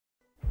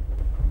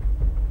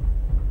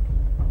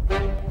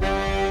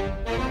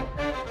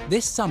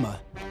This summer,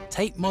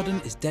 Tate Modern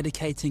is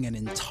dedicating an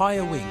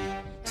entire wing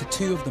to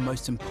two of the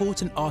most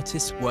important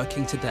artists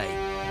working today.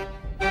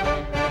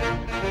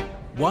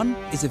 One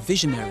is a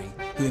visionary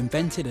who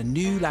invented a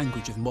new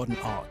language of modern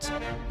art.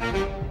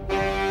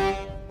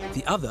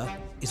 The other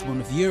is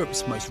one of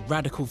Europe's most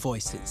radical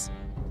voices.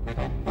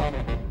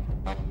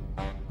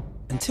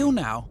 Until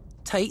now,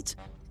 Tate,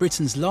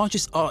 Britain's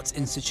largest arts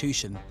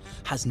institution,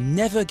 has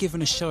never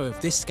given a show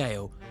of this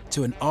scale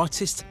to an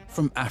artist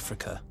from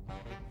Africa.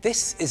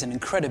 This is an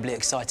incredibly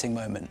exciting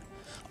moment.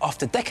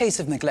 After decades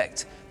of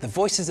neglect, the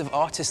voices of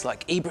artists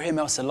like Ibrahim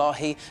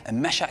El-Salahi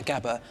and Meschac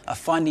Gaba are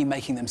finally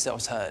making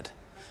themselves heard.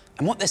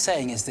 And what they're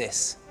saying is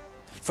this: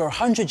 for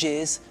 100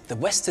 years, the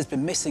West has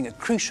been missing a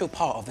crucial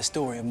part of the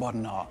story of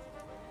modern art: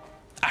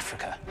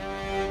 Africa.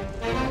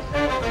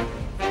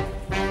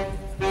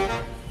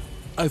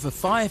 Over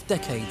 5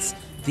 decades,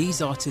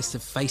 these artists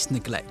have faced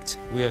neglect.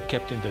 We are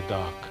kept in the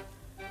dark.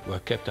 We are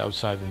kept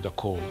outside in the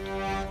cold.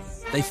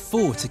 They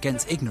fought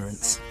against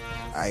ignorance.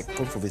 I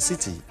come from a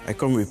city. I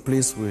come from a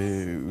place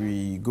where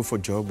we go for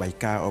job by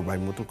car or by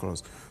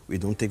motocross. We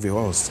don't take the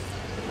horse.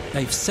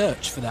 They've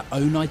searched for their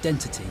own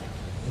identity.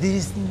 There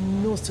is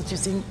no such a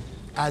thing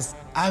as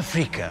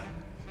Africa.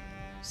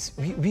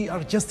 We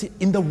are just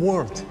in the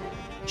world.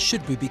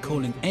 Should we be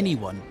calling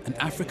anyone an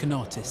African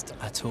artist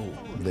at all?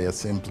 They are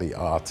simply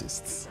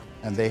artists,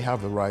 and they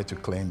have a right to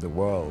claim the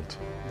world.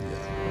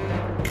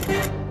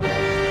 Yeah.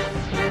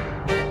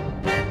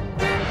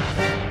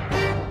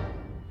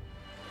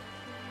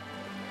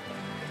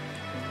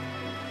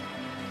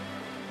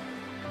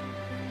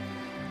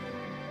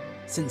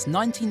 Since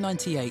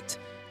 1998,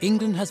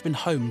 England has been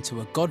home to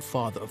a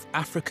godfather of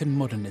African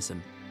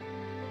modernism.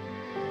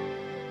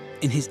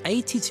 In his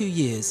 82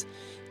 years,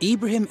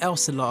 Ibrahim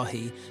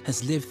El-Salahi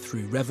has lived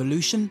through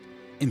revolution,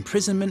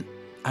 imprisonment,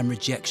 and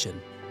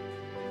rejection.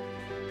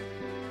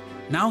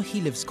 Now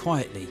he lives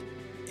quietly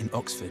in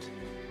Oxford.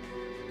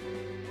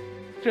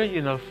 Strange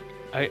enough,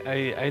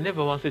 I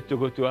never wanted to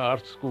go to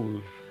art school.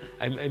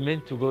 I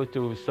meant to go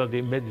to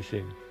study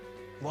medicine.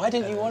 Why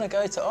didn't you want to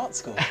go to art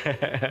school?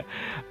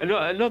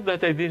 No, not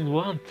that I didn't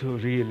want to,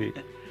 really.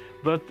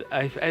 But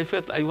I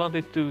felt I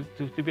wanted to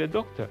be a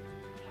doctor.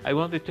 I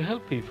wanted to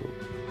help people.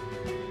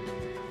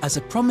 As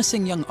a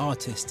promising young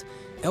artist,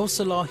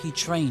 El-Salahi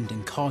trained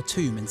in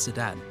Khartoum in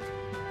Sudan.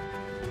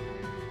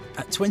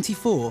 At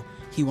 24,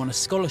 he won a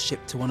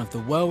scholarship to one of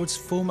the world's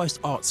foremost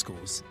art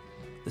schools,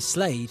 the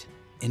Slade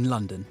in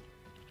London.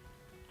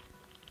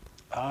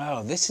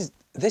 Oh,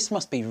 this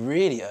must be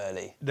really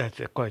early.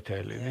 That's quite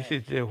early. Yeah. This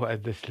is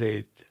at the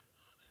Slade.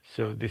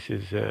 So this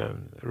is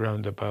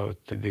around about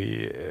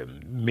the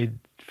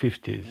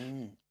mid-50s.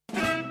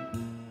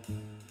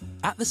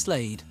 At the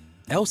Slade,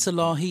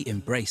 El-Salahi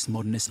embraced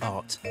modernist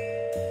art.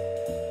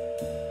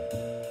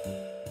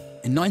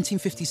 In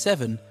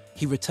 1957,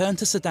 he returned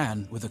to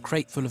Sudan with a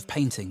crate full of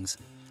paintings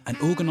and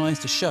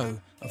organised a show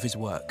of his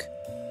work.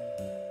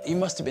 You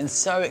must have been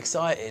so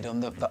excited on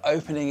the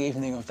opening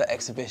evening of the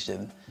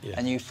exhibition, yes.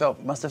 And you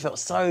must have felt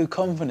so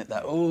confident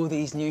that all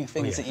these new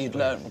things that you'd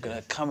learned were going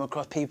to come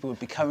across, people would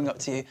be coming up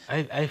to you.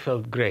 I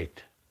felt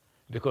great,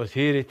 because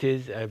here it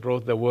is, I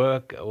brought the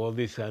work, all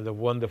these kind of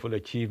wonderful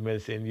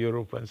achievements in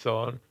Europe and so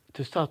on.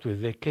 To start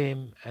with, they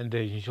came and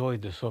they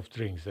enjoyed the soft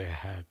drinks they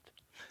had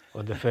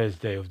on the first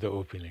day of the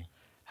opening.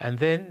 And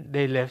then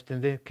they left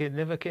and they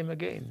never came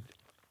again.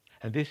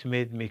 And this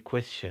made me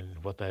question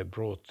what I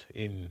brought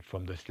in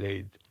from the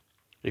Slade,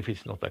 if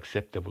it's not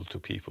acceptable to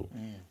people,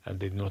 and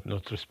they're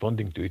not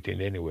responding to it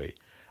in any way.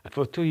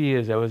 For 2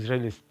 years, I was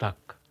really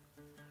stuck,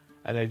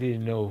 and I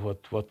didn't know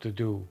what to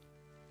do.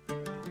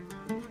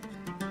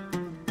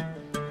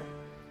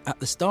 At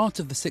the start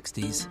of the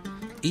 60s,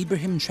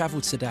 Ibrahim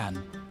travelled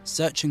Sudan,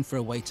 searching for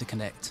a way to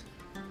connect.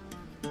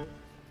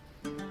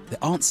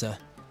 The answer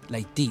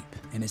lay deep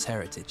in his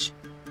heritage.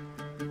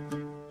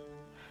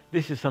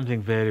 This is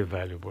something very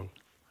valuable.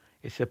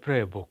 It's a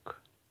prayer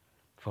book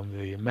from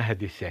the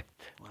Mahdi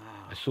sect,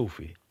 a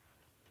Sufi.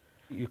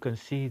 You can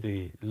see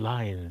the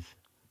lines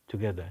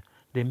together.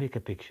 They make a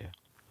picture.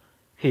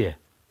 Here,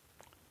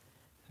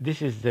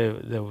 this is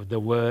the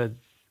word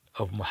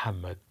of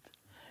Muhammad.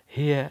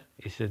 Here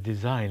is the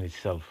design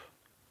itself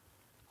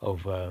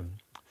of,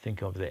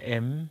 think of the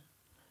M,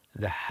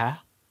 the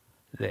Ha,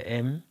 the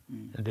M,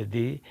 and the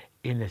D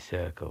in a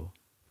circle.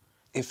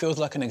 It feels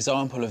like an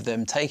example of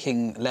them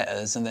taking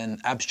letters and then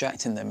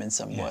abstracting them in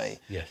some way.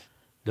 Yes.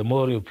 The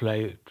more you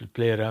play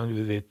around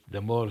with it, the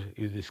more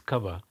you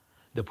discover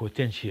the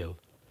potential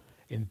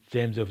in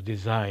terms of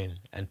design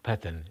and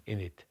pattern in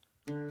it.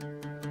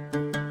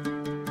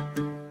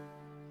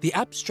 The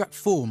abstract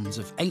forms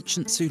of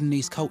ancient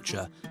Sudanese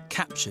culture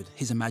captured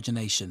his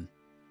imagination.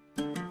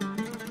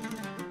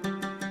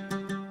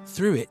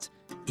 Through it,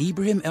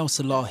 Ibrahim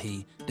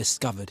El-Salahi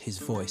discovered his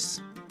voice.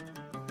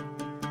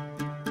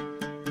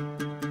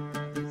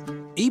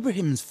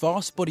 Ibrahim's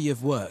vast body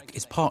of work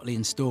is partly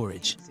in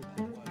storage.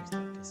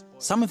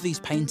 Some of these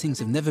paintings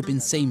have never been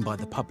seen by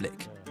the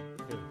public.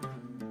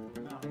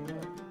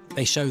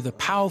 They show the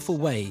powerful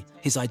way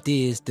his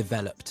ideas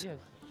developed.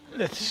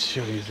 Let's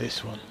show you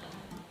this one.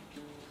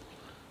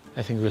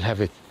 I think we'll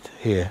have it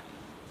here,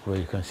 where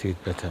you can see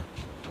it better.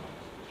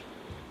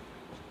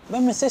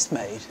 When was this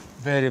made?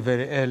 Very,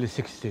 very early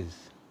 60s.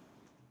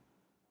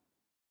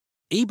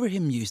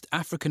 Ibrahim used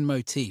African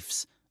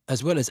motifs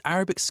as well as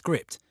Arabic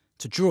script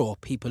to draw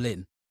people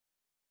in.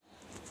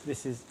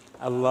 This is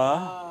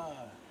Allah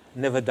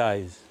never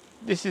dies.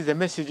 This is the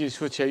messages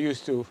which I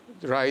used to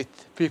write.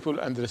 People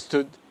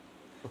understood.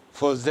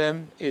 For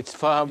them, it's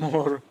far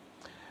more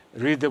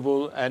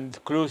readable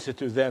and closer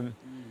to them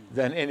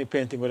than any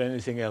painting or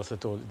anything else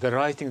at all. They're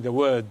writing the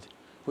word,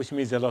 which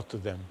means a lot to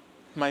them.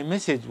 My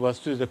message was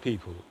to the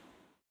people.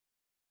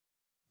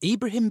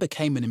 Ibrahim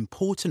became an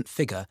important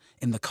figure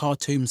in the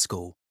Khartoum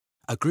School,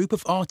 a group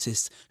of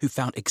artists who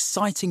found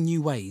exciting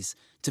new ways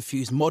to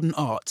fuse modern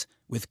art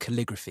with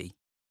calligraphy.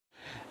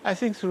 I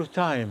think through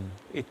time,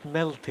 it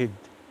melted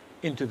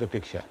into the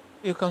picture.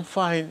 You can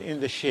find in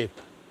the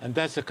shape, and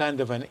that's a kind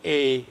of an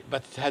A,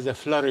 but it has a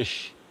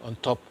flourish on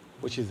top,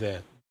 which is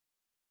there.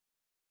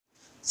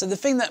 So the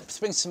thing that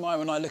springs to mind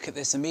when I look at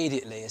this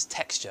immediately is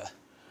texture.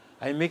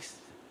 I mixed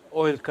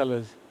oil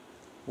colors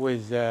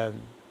with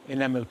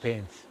enamel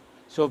paints.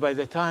 So by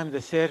the time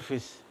the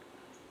surface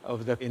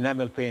of the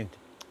enamel paint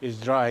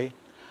is dry,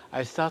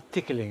 I start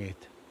tickling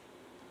it.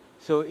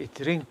 So it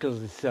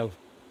wrinkles itself.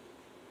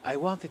 I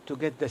wanted to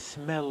get the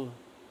smell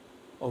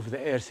of the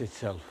earth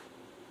itself.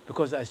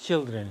 Because as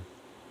children,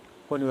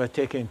 when we were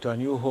taken to a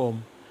new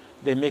home,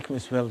 they make me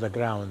smell the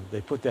ground.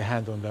 They put their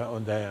hand on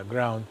the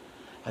ground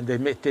and they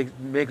make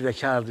the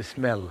child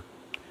smell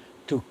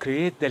to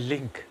create the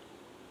link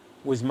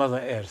with Mother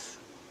Earth.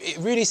 It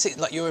really seems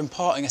like you're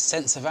imparting a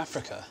sense of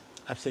Africa.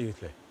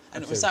 Absolutely.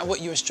 And was that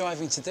what you were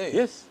striving to do?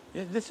 Yes,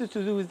 yes, this is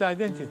to do with the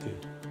identity.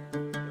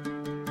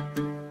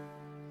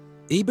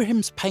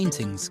 Ibrahim's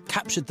paintings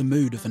captured the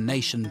mood of a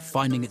nation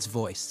finding its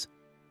voice.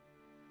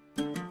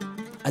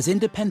 As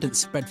independence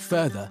spread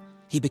further,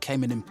 he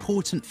became an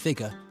important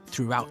figure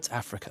throughout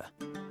Africa.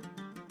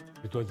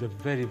 It was a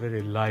very,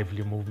 very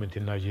lively movement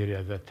in Nigeria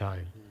at that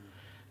time.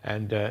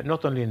 And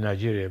not only in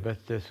Nigeria, but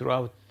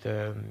throughout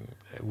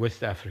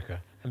West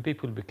Africa. And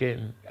people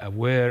became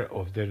aware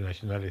of their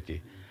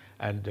nationality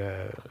and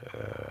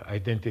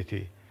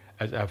identity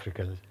as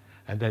Africans.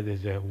 And that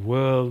is a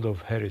world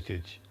of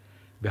heritage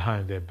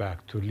behind their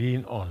back to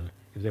lean on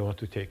if they want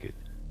to take it.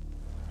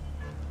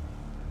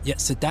 Yet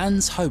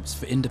Sudan's hopes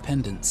for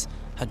independence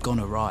had gone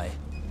awry.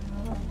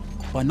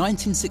 By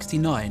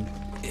 1969,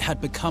 it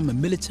had become a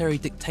military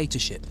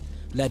dictatorship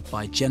led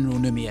by General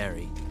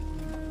Numieri.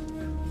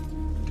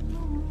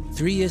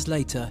 3 years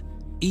later,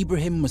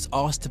 Ibrahim was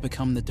asked to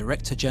become the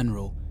Director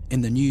General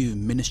in the new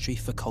Ministry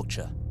for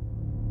Culture.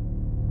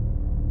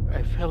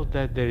 I felt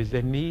that there is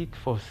a need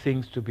for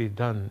things to be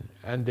done,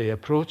 and they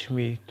approached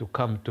me to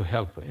come to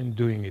help in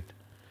doing it.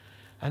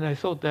 And I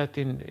thought that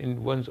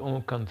in one's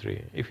own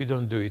country, if you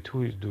don't do it, who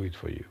will do it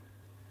for you?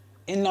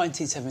 In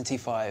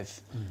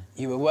 1975,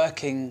 you were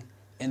working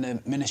in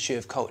the Ministry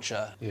of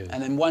Culture, yes.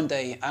 And then one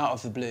day, out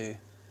of the blue,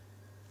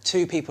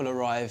 2 people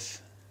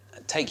arrive,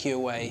 take you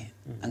away,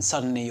 and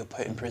suddenly you're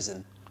put in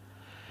prison.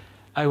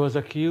 I was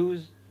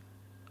accused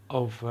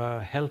of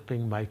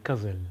helping my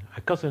cousin,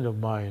 a cousin of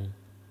mine,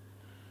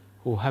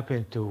 who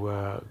happened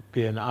to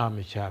be an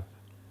army chap,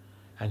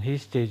 and he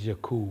staged a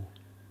coup,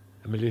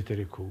 a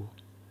military coup.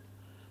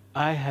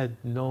 I had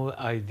no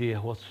idea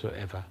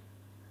whatsoever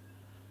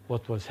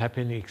what was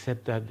happening,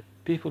 except that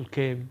people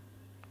came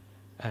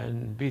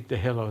and beat the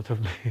hell out of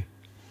me.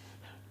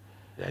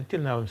 Until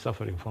now, I'm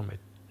suffering from it,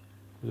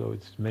 though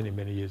it's many,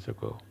 many years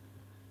ago.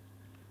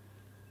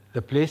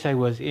 The place I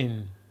was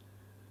in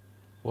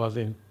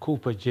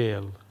Cooper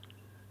Jail,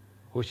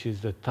 which is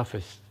the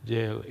toughest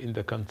jail in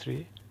the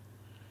country.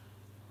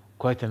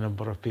 Quite a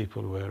number of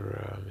people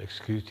were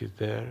executed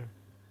there.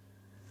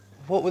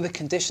 What were the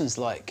conditions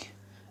like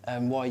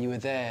while you were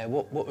there?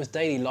 What was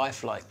daily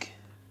life like?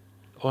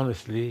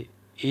 Honestly,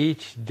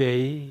 each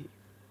day,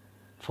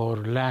 for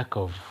lack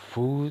of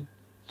food,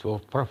 or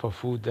proper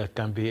food that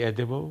can be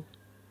edible,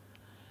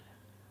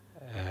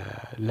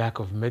 lack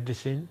of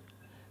medicine,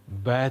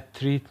 bad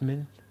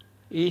treatment,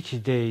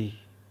 each day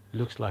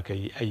looks like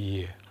a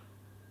year.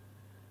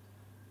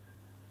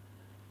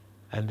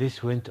 And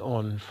this went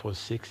on for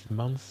 6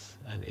 months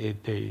and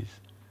 8 days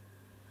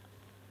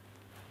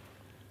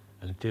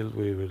until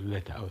we were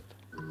let out.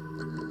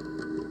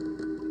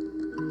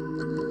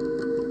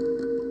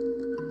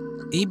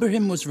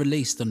 Ibrahim was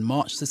released on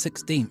March the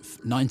 16th,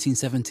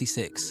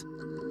 1976.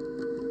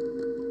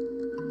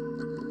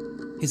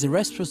 His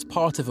arrest was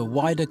part of a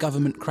wider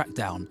government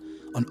crackdown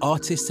on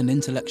artists and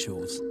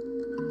intellectuals.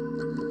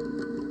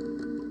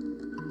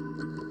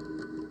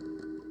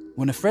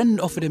 When a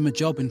friend offered him a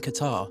job in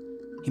Qatar,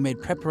 he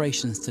made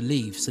preparations to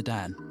leave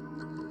Sudan.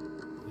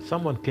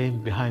 Someone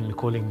came behind me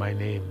calling my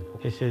name.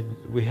 He said,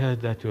 "We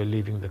heard that you are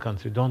leaving the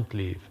country, don't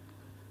leave."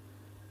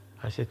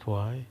 I said,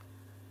 "Why?"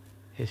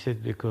 He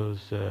said, "Because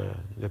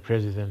the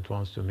president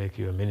wants to make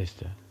you a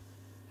minister."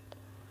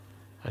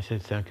 I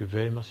said, "Thank you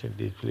very much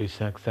indeed. Please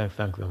thank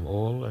them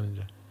all.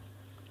 And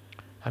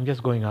I'm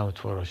just going out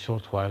for a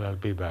short while. I'll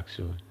be back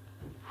soon."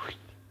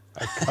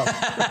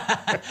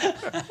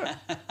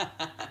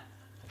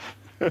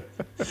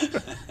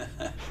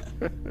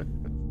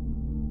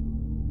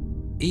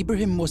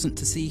 Ibrahim wasn't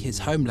to see his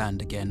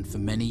homeland again for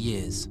many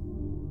years.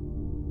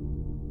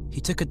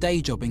 He took a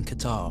day job in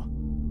Qatar.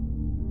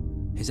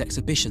 His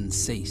exhibitions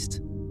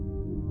ceased.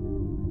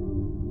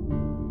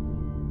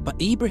 But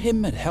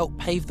Ibrahim had helped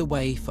pave the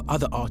way for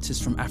other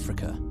artists from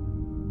Africa.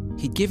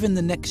 He'd given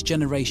the next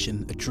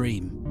generation a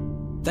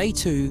dream. They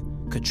too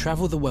could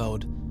travel the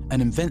world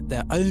and invent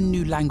their own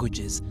new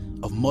languages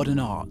of modern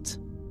art.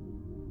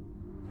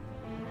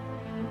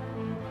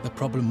 The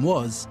problem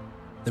was,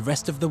 the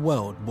rest of the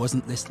world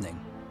wasn't listening.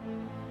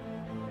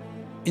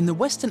 In the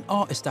Western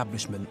art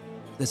establishment,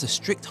 there's a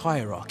strict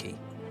hierarchy.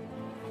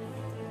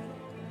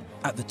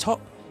 At the top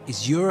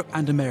is Europe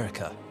and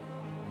America.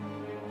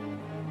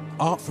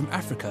 Art from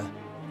Africa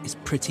is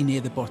pretty near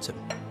the bottom.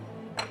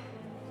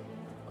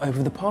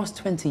 Over the past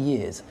 20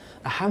 years,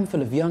 a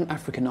handful of young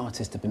African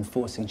artists have been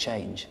forcing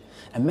change,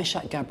 and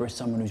Meschac Gaba is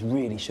someone who's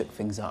really shook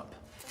things up.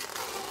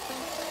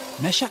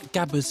 Meschac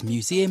Gaba's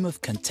Museum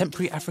of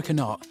Contemporary African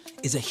Art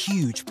is a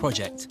huge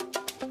project.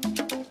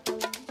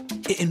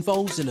 It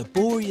involves a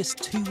laborious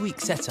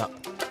 2-week setup.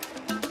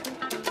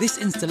 This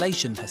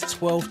installation has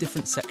 12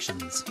 different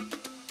sections.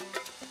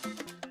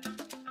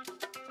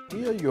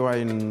 Here you are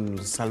in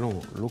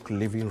salon, look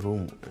living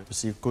room. You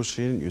see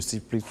cushion, you see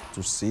place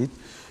to sit,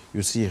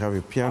 you see you have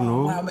a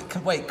piano. Oh, wow.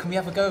 Wait, can we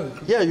have a go?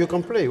 Yeah, you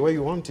can play where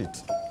you want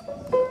it.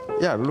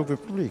 Yeah, look the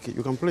public,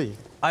 you can play.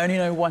 I only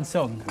know one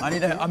song.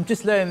 I'm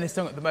just learning this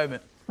song at the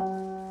moment.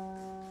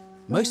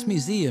 Most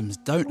museums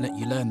don't let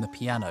you learn the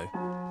piano,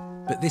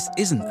 but this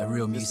isn't a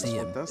real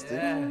museum. Fantastic.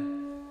 Yeah.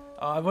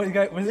 Oh, what do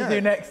you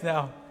do next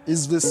now?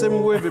 It's the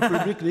same way the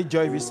public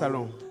enjoy the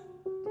salon.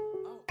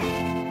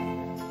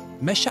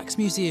 Meschac's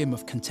Museum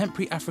of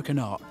Contemporary African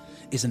Art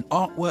is an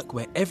artwork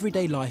where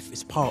everyday life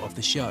is part of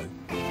the show.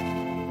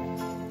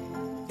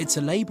 It's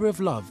a labour of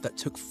love that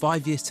took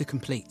 5 years to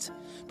complete,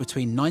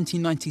 between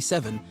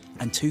 1997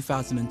 and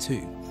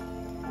 2002.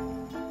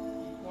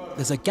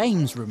 There's a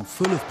games room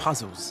full of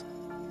puzzles,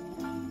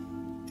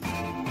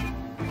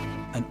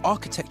 an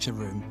architecture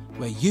room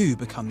where you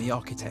become the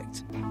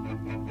architect,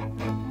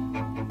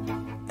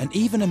 and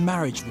even a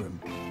marriage room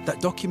that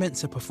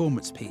documents a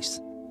performance piece,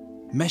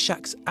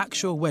 Meschac's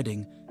actual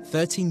wedding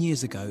 13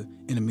 years ago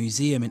in a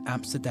museum in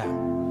Amsterdam.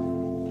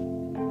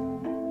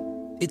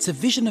 It's a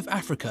vision of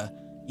Africa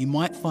you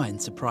might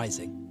find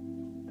surprising.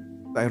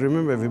 I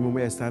remember the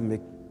moment I started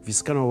making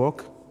this kind of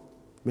work,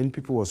 many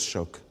people was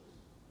shocked.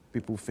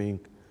 People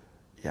think,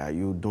 yeah,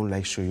 you don't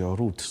like show your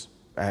roots.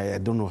 I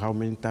don't know how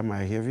many times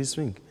I hear this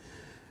thing.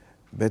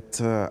 But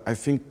I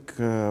think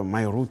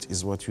my root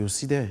is what you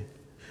see there.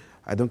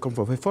 I don't come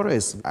from the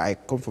forest, I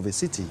come from the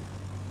city.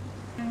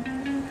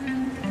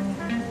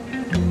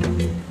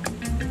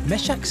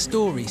 Meschac's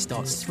story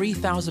starts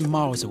 3,000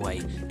 miles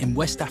away in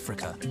West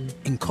Africa,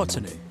 in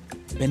Cotonou,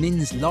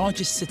 Benin's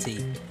largest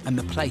city and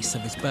the place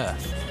of his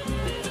birth.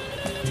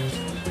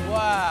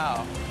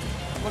 Wow,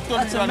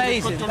 that's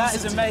amazing, that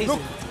is amazing.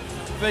 Look,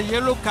 the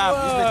yellow cab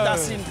is the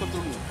taxi in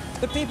Cotonou.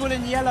 The people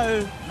in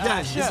yellow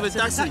shirts, it's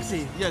the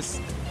taxi.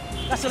 Yes.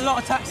 That's a lot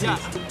of taxis. Yeah.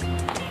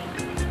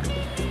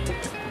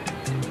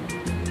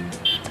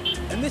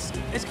 And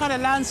this kind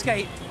of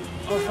landscape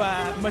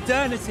of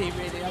modernity,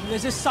 really. I mean,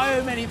 there's just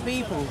so many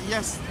people.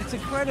 Yes. It's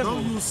incredible.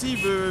 Now you see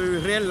the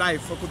real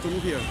life of Cotonou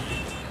here.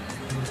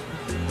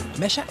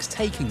 Meschac's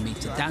taking me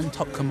to Dan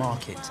Topka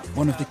Market,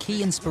 one of the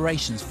key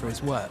inspirations for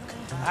his work.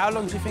 How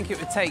long do you think it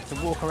would take to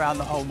walk around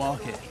the whole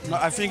market? No,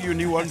 I think you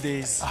need 1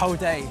 day. A whole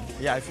day?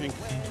 Yeah, I think.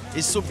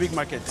 It's so big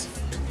market.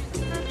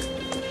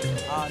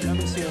 No,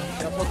 monsieur.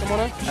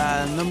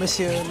 No,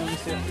 monsieur, no,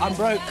 monsieur. I'm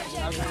broke.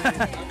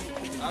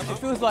 It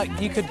feels like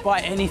you could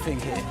buy anything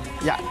here.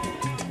 Yeah.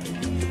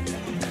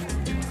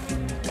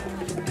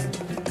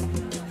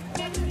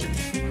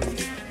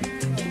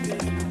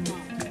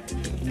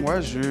 Moi,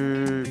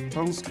 je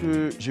pense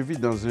que je vis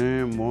dans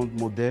un monde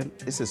moderne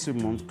et c'est ce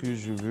monde que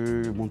je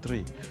veux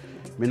montrer.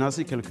 Maintenant,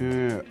 si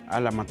quelqu'un a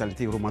la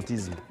mentalité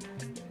romantisme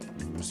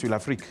sur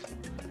l'Afrique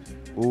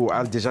ou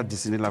a déjà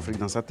dessiné l'Afrique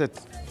dans sa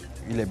tête,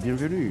 il est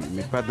bienvenu,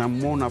 mais pas dans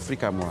mon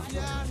Afrique à moi.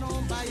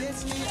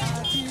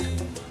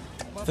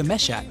 For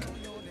Meschac,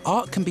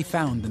 art can be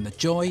found in the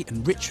joy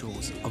and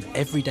rituals of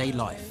everyday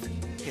life.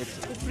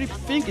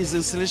 Everything is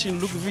installation.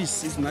 Look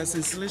this, it's nice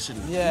installation.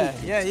 Yeah,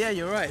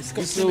 you're right. It's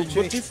got It's so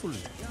symmetry. beautiful.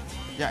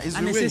 Yeah, it's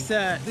And the way.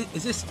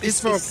 It's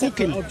for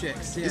cooking.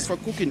 Objects, yeah. It's for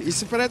cooking. It's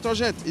separate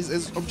object.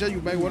 It's object you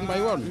buy one by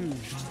one.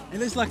 It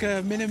looks like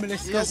a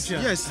minimalist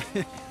sculpture. Yes.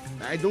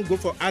 I don't go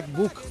for art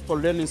book for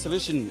learn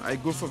installation. I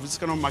go for this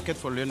kind of market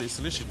for learn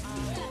installation.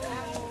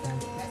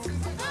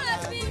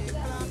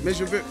 Mais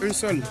je veux un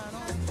seul.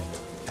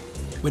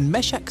 When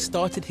Meschac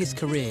started his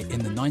career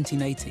in the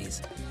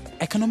 1980s,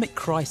 economic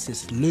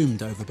crisis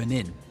loomed over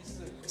Benin.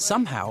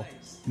 Somehow,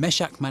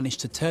 Meschac managed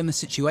to turn the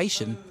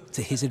situation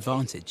to his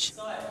advantage.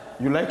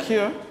 You like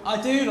here? I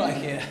do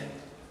like it.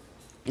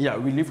 Yeah,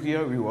 we live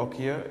here, we work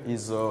here.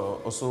 It's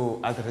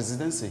also art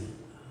residency.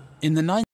 In the